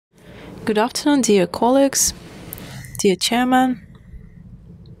Good afternoon, dear colleagues, dear chairman.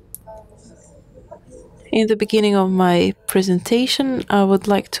 In the beginning of my presentation, I would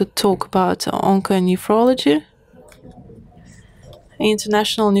like to talk about onconephrology,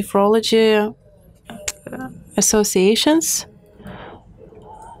 international nephrology associations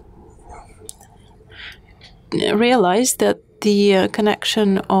realized that the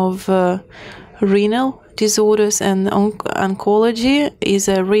connection of renal disorders and oncology is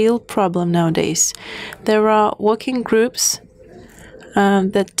a real problem nowadays. There are working groups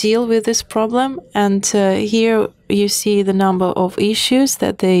that deal with this problem, and here you see the number of issues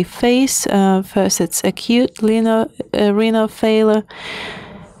that they face. First, it's acute renal failure,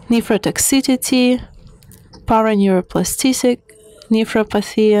 nephrotoxicity, paraneuroplastic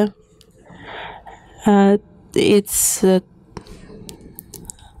nephropathy. It's a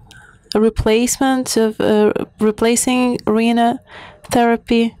replacement of replacing renal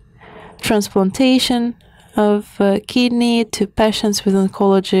therapy, transplantation of kidney to patients with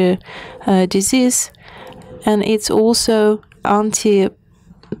oncology disease, and it's also anti-pain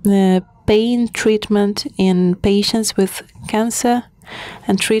treatment in patients with cancer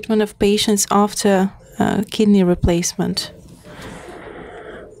and treatment of patients after kidney replacement.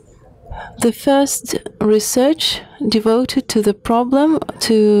 The first research devoted to the problem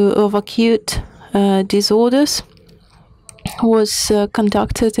of acute disorders was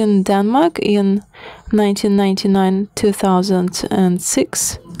conducted in Denmark in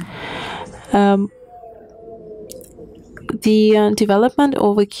 1999-2006. The development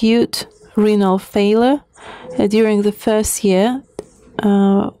of acute renal failure during the first year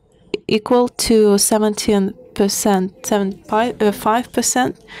equal to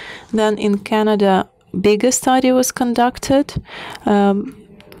 75%. Then in Canada, bigger study was conducted.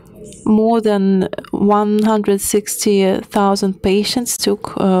 More than 160,000 patients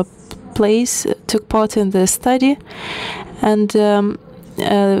took part in the study, and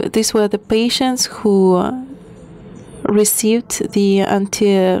these were the patients who received the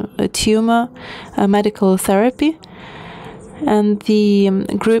anti-tumor medical therapy, and the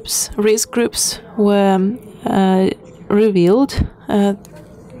risk groups were revealed.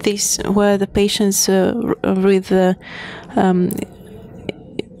 These were the patients with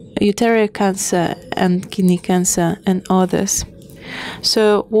uterine cancer and kidney cancer and others.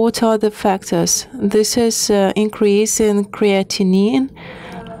 So what are the factors? This is increase in creatinine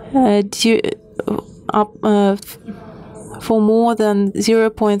for more than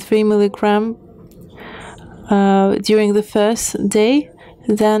 0.3 milligram during the first day,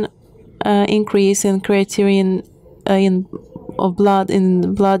 then increase in creatinine in blood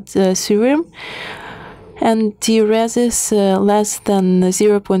serum, and diuresis less than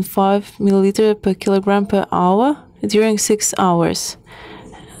 0.5 milliliter per kilogram per hour during 6 hours.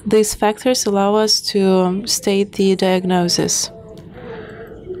 These factors allow us to state the diagnosis.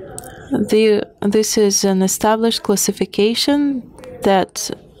 This is an established classification that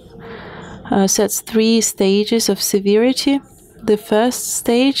sets 3 stages of severity. The first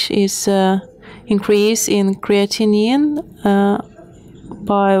stage is increase in creatinine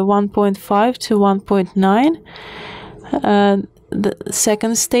by 1.5 to 1.9. The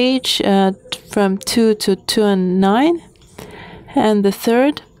second stage from 2 to 2.9, and the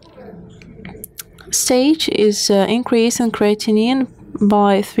third stage is increase in creatinine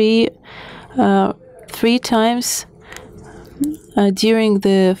by 3 times during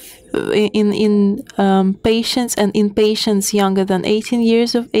the in patients, and in patients younger than 18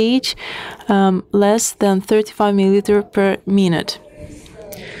 years of age, less than 35 milliliter per minute.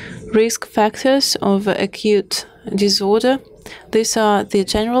 Risk factors of acute disorder. These are the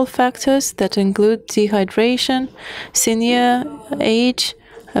general factors that include dehydration, senior age,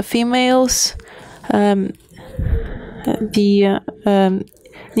 females, the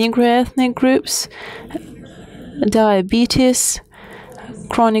Negro ethnic groups, diabetes,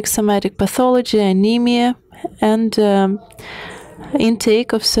 chronic somatic pathology, anemia, and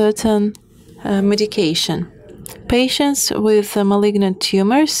intake of certain medication. Patients with malignant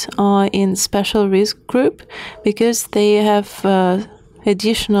tumors are in special risk group because they have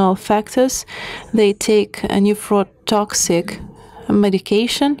additional factors. They take a nephrotoxic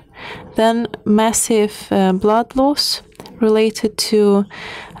medication, then massive blood loss related to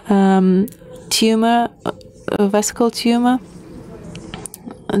tumor, vesical tumor,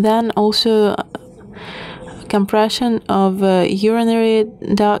 then also compression of urinary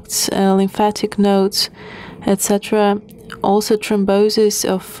ducts, lymphatic nodes, etc. Also thrombosis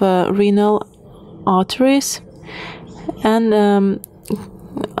of renal arteries, and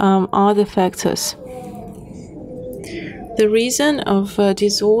other factors. The reason of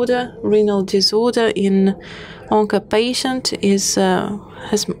renal disorder in onco patient has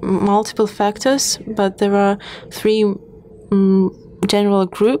multiple factors, but there are three general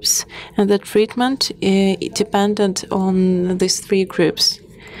groups, and the treatment dependent on these three groups.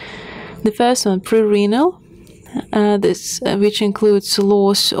 The first one, prerenal, which includes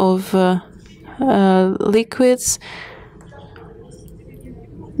loss of liquids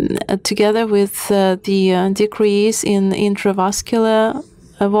together with the decrease in intravascular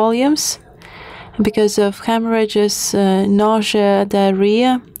volumes because of hemorrhages, nausea,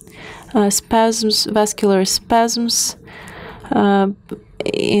 diarrhea, spasms, vascular spasms,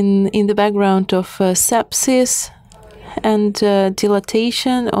 in the background of sepsis, and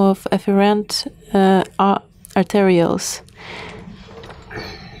dilatation of afferent arterioles.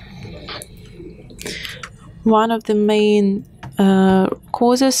 One of the main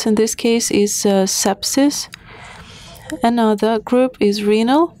causes in this case is sepsis. Another group is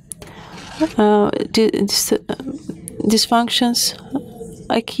renal dysfunctions.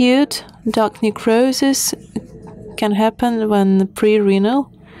 Acute dark necrosis can happen when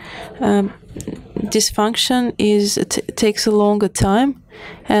pre-renal dysfunction takes a longer time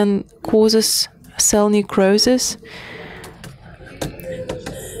and causes cell necrosis.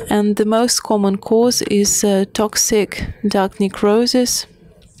 And the most common cause is toxic dark necrosis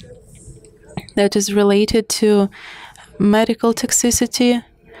that is related to medical toxicity,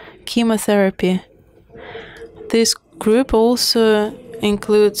 chemotherapy. This group also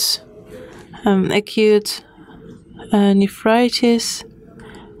includes acute nephritis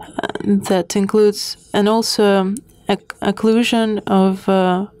that includes, and also occlusion of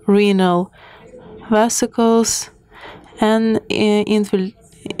renal vesicles and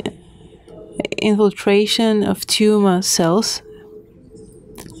infiltration of tumor cells,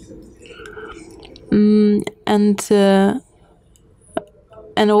 and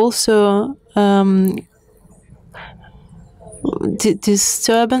also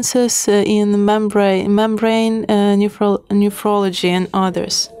disturbances in membrane nephrology and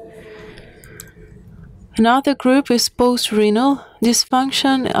others. Another group is post-renal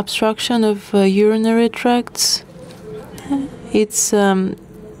dysfunction, obstruction of urinary tracts. It's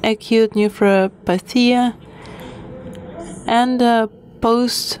acute nephropathy and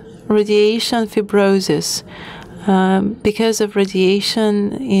post-radiation fibrosis because of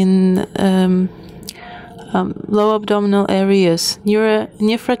radiation in low abdominal areas.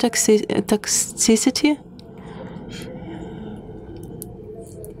 Nephrotoxicity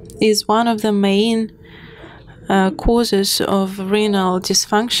is one of the main causes of renal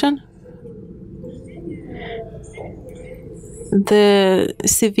dysfunction. The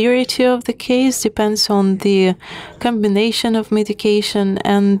severity of the case depends on the combination of medication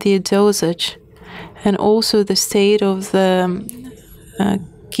and the dosage, and also the state of the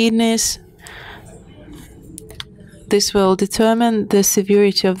kidneys. This will determine the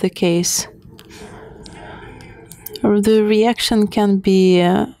severity of the case. The reaction can be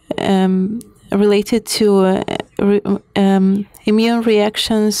related to immune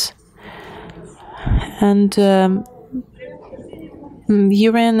reactions, and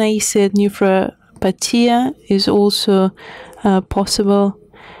urine acid nephropathy is also possible.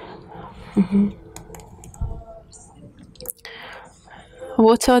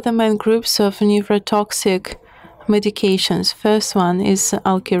 What are the main groups of nephrotoxic medications? First one is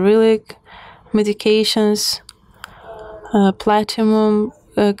alkylylic medications, platinum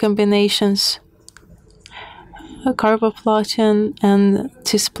combinations, carboplatin and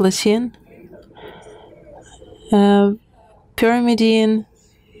cisplatin, pyrimidine,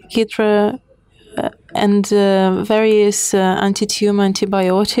 Ketra, and various antitumor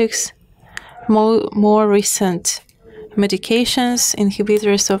antibiotics. More recent medications,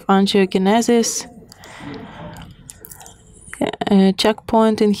 inhibitors of angiogenesis,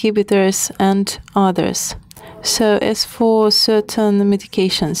 checkpoint inhibitors, and others. So as for certain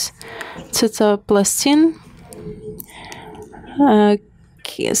medications, cetaplastin,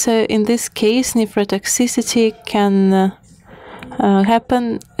 so in this case nephrotoxicity can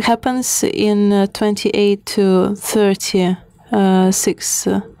happens in 28 to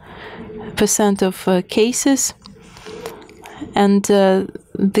 36% of cases, and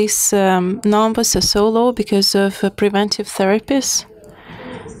these numbers are so low because of preventive therapies.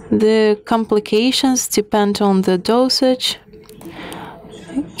 The complications depend on the dosage,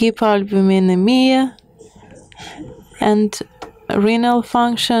 hypoalbuminemia, and renal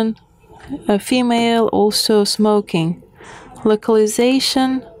function, female, also smoking.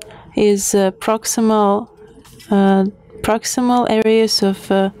 Localization is proximal areas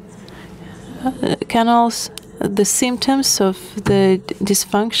of canals the symptoms of the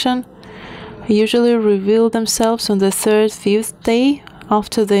dysfunction usually reveal themselves on the 3rd, 5th day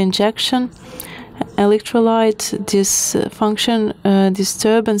after the injection. Electrolyte dysfunction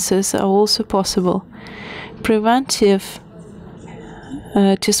disturbances are also possible. Preventive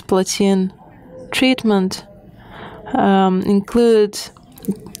cisplatin treatment include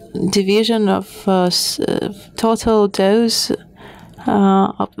division of total dose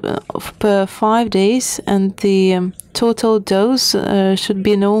per 5 days, and the total dose should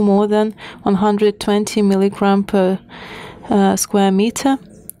be no more than 120 milligram per square meter.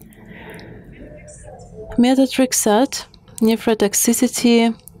 Methotrexate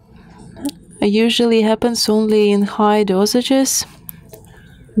nephrotoxicity usually happens only in high dosages,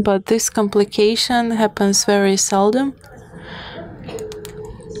 but this complication happens very seldom.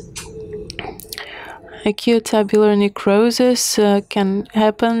 Acute tubular necrosis can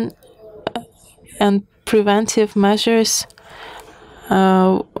happen, and preventive measures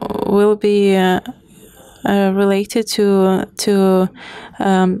will be related to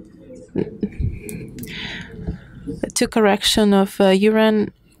correction of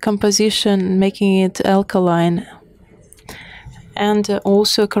urine composition, making it alkaline, and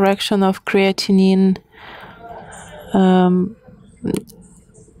also correction of creatinine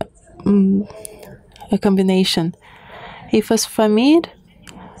a combination. Ifosfamide,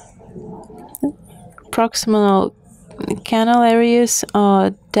 proximal canal areas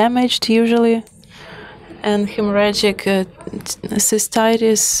are damaged usually, and hemorrhagic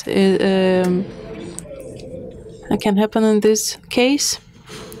cystitis can happen in this case.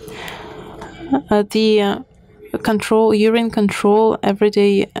 The urine control every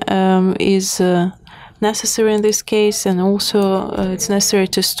day is necessary in this case, and also it's necessary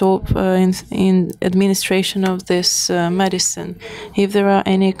to stop in administration of this medicine if there are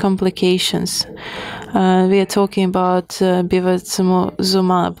any complications. We are talking about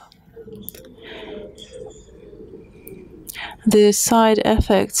bevacizumab. The side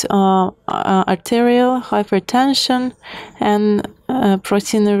effects are arterial hypertension and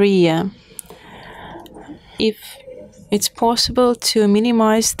proteinuria. If it's possible to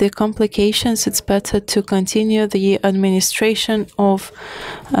minimize the complications, it's better to continue the administration of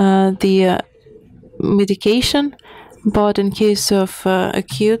the medication. But in case of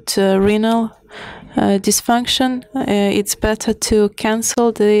acute renal dysfunction, it's better to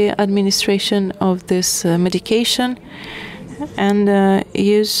cancel the administration of this medication and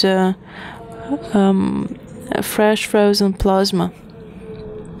use fresh frozen plasma.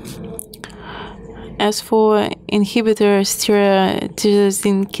 As for inhibitor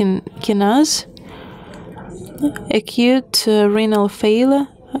tyrosine kinase, acute renal failure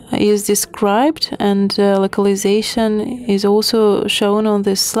is described, and localization is also shown on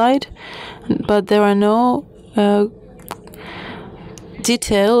this slide, but there are no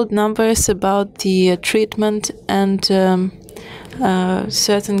detailed numbers about the treatment and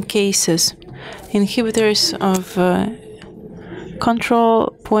certain cases. Inhibitors of control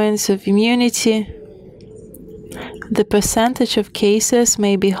points of immunity, the percentage of cases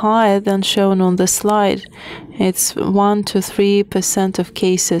may be higher than shown on the slide. It's 1 to 3% of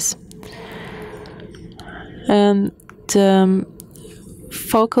cases. And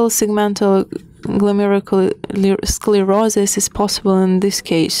focal segmental glomerulosclerosis is possible in this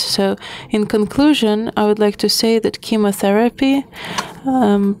case. So, in conclusion, I would like to say that chemotherapy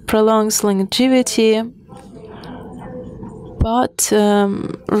prolongs longevity, but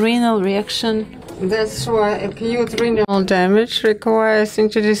renal reaction. That's why acute renal damage requires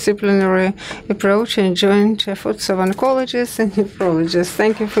interdisciplinary approach and joint efforts of oncologists and nephrologists.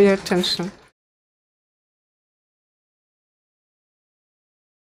 Thank you for your attention.